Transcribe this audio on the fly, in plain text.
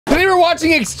you're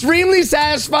watching extremely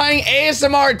satisfying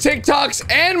ASMR TikToks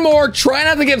and more, try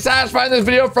not to get satisfied in this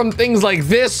video from things like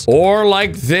this,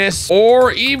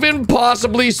 or even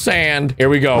possibly sand. Here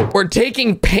we go. We're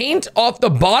taking paint off the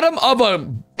bottom of a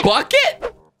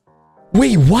bucket?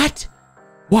 Wait, what?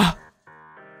 What?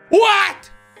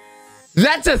 What?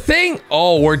 That's a thing?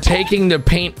 Oh, we're taking the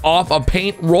paint off a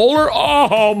paint roller?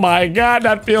 Oh my God,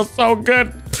 that feels so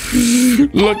good.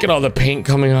 Look at all the paint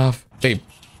coming off. Wait,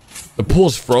 the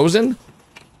pool's frozen?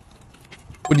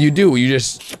 What do? You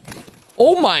just...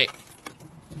 Oh my...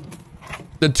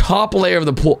 The top layer of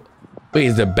the pool... Wait,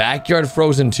 is the backyard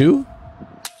frozen too?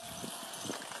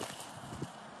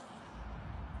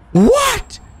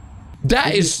 What?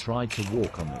 That is... Tried to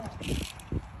walk on it.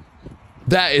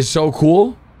 That is so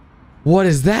cool. What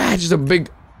is that? Just a big...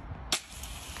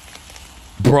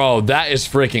 Bro, that is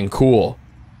freaking cool.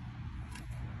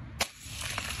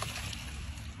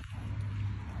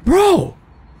 Bro.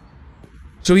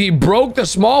 So he broke the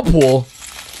small pool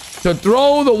to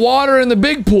throw the water in the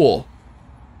big pool.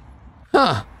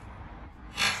 Huh.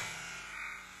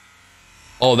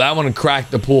 Oh, that one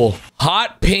cracked the pool.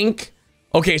 Hot pink.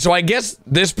 Okay, so I guess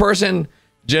this person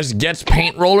just gets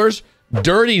paint rollers,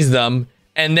 dirties them,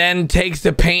 and then takes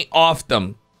the paint off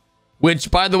them.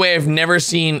 Which, by the way, I've never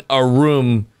seen a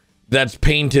room that's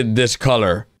painted this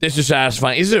color. This is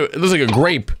satisfying. It looks like a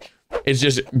grape. It's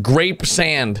just grape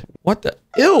sand. What the?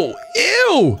 Ew!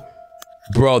 Ew!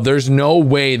 Bro, there's no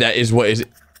way that is what is...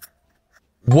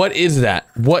 What is that?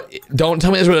 What? Don't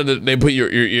tell me that's where they put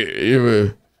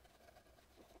your...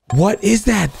 What is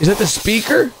that? Is that the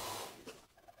speaker?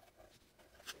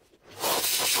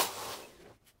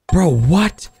 Bro,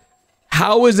 what?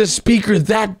 How is the speaker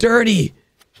that dirty?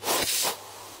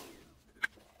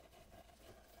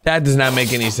 That does not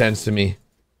make any sense to me.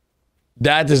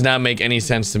 That does not make any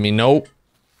sense to me. Nope.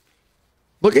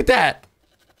 Look at that.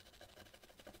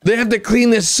 They have to clean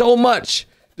this so much.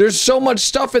 There's so much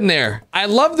stuff in there. I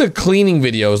love the cleaning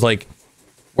videos, like,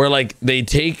 where, like, they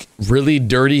take really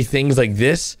dirty things like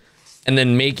this and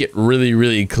then make it really,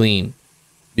 really clean.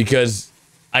 Because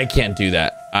I can't do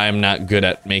that. I'm not good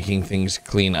at making things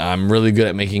clean. I'm really good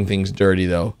at making things dirty,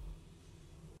 though.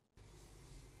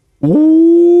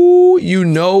 Ooh, you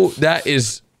know that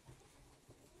is...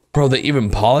 Bro, they even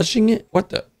polishing it? What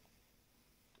the...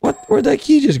 What? Where'd that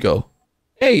key just go?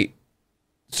 Hey.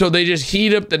 So they just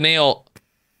heat up the nail.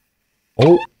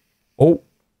 Oh. Oh.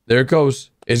 There it goes.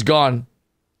 It's gone.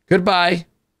 Goodbye.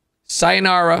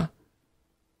 Sayonara.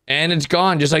 And it's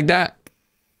gone just like that.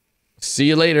 See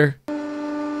you later.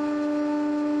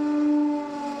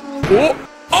 Oh!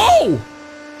 Oh!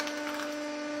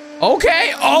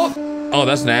 Okay. Oh! Oh,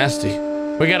 that's nasty.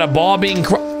 We got a ball being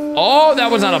oh, that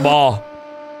was not a ball.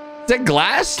 Is that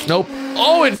glass? Nope.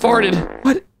 Oh, it farted.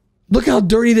 What? Look how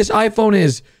dirty this iPhone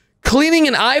is. Cleaning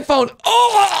an iPhone.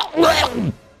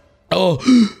 Oh!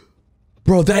 Oh.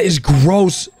 Bro, that is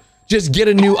gross. Just get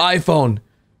a new iPhone.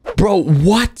 Bro,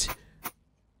 what?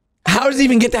 How does it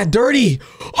even get that dirty?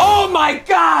 Oh my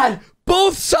God!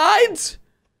 Both sides?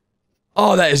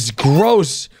 Oh, that is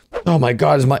gross. Oh my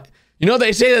God, is my... You know,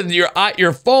 they say that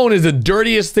your phone is the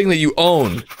dirtiest thing that you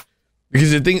own.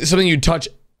 Because it's something you touch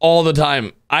all the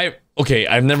time. Okay,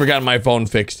 I've never gotten my phone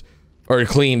fixed or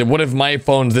cleaned. What if my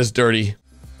phone's this dirty?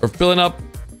 We're filling up...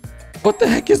 What the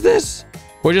heck is this?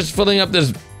 We're just filling up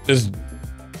this...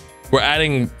 We're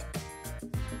adding...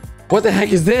 What the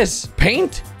heck is this?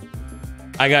 Paint?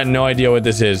 I got no idea what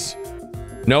this is.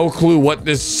 No clue what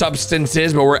this substance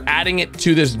is, but we're adding it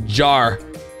to this jar.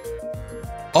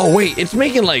 Oh, wait, it's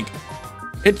making like...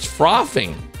 It's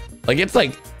frothing. Like, it's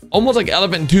like... Almost like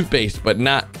elephant toothpaste, but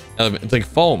not elephant. It's like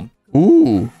foam.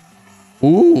 Ooh.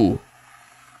 Ooh.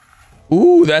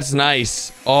 Ooh, that's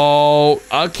nice. Oh,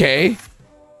 okay.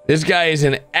 This guy is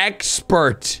an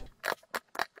expert.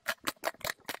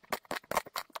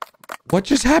 What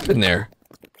just happened there?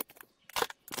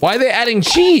 Why are they adding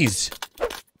cheese?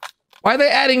 Why are they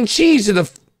adding cheese to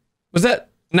the... Was that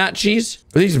not cheese?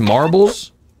 Are these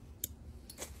marbles?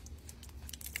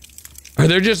 Are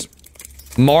there just...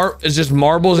 It's just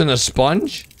marbles in a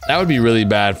sponge? That would be really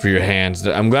bad for your hands.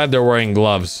 I'm glad they're wearing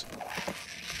gloves.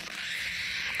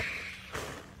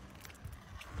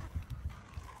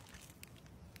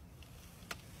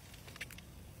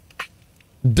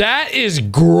 That is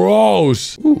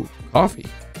gross. Ooh, coffee.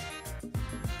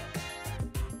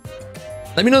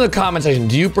 Let me know in the comment section,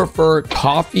 do you prefer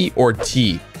coffee or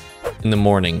tea in the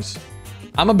mornings?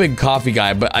 I'm a big coffee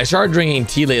guy, but I started drinking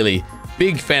tea lately.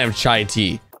 Big fan of chai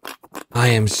tea. I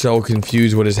am so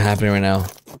confused what is happening right now.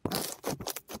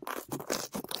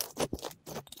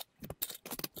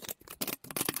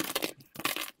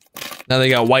 Now they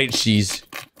got white cheese.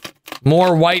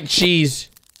 More white cheese.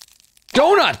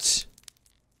 Donuts!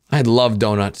 I love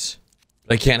donuts,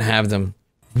 but I can't have them.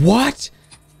 What?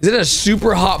 Is it a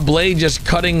super hot blade just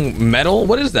cutting metal?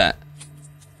 What is that?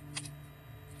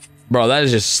 Bro, that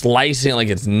is just slicing like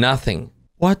it's nothing.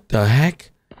 What the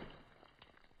heck?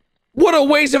 What a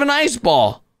waste of an ice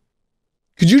ball.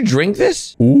 Could you drink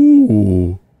this?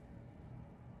 Ooh.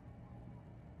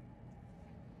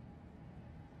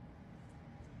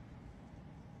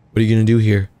 What are you gonna do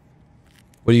here?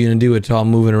 What are you gonna do? It's all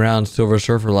moving around Silver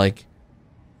Surfer like.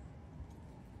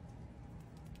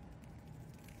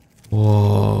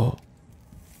 Whoa.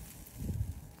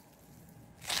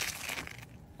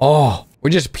 Oh,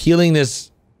 we're just peeling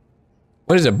this.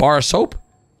 What is it, bar of soap?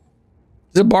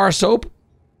 Is it bar of soap?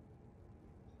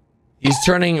 He's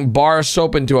turning bar of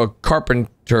soap into a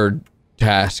carpenter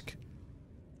task.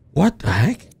 What the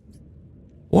heck?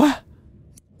 What?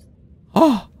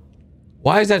 Oh.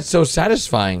 Why is that so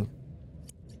satisfying?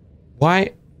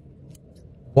 Why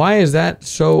is that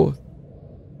so...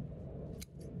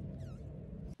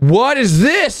 What is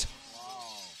this?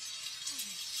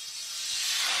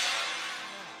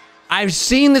 I've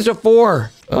seen this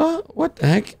before. What the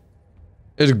heck?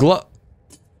 Is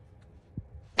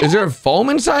there foam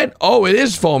inside? Oh, it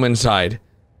is foam inside.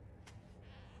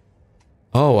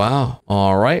 Oh, wow.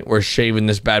 All right, we're shaving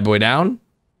this bad boy down.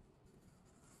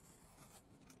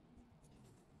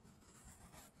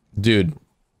 Dude,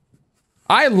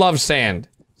 I love sand.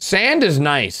 Sand is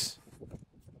nice.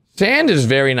 Sand is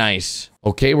very nice.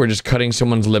 Okay, we're just cutting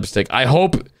someone's lipstick. I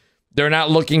hope they're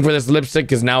not looking for this lipstick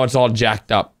because now it's all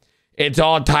jacked up. It's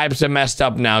all types of messed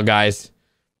up now, guys.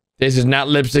 This is not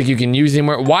lipstick you can use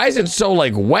anymore. Why is it so,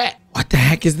 like, wet? What the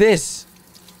heck is this?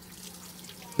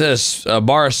 This a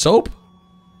bar of soap?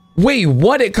 Wait,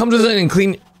 what? It comes with it and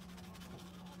clean...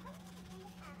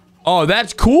 Oh,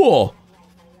 that's cool.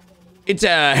 It's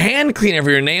a hand cleaner for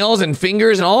your nails and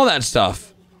fingers and all that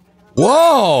stuff.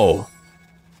 Whoa.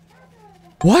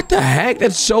 What the heck?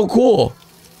 That's so cool.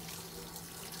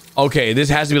 Okay, this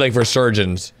has to be like for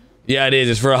surgeons. Yeah, it is.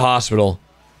 It's for a hospital.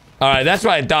 All right, that's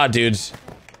what I thought, dudes.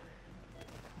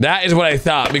 That is what I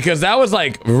thought because that was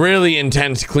like really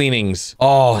intense cleanings.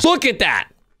 Oh, look at that.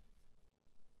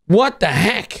 What the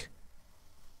heck?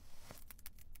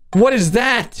 What is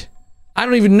that? I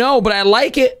don't even know, but I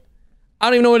like it. I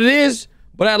don't even know what it is,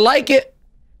 but I like it.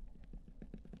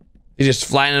 He's just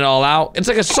flying it all out. It's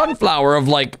like a sunflower of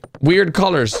like weird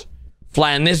colors.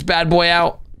 Flying this bad boy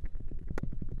out.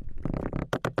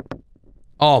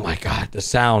 Oh my god, the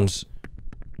sounds.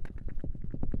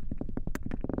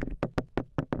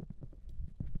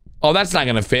 Oh, that's not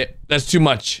gonna fit. That's too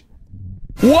much.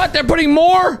 What? They're putting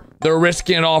more? They're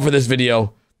risking it all for this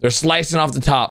video. They're slicing off the top.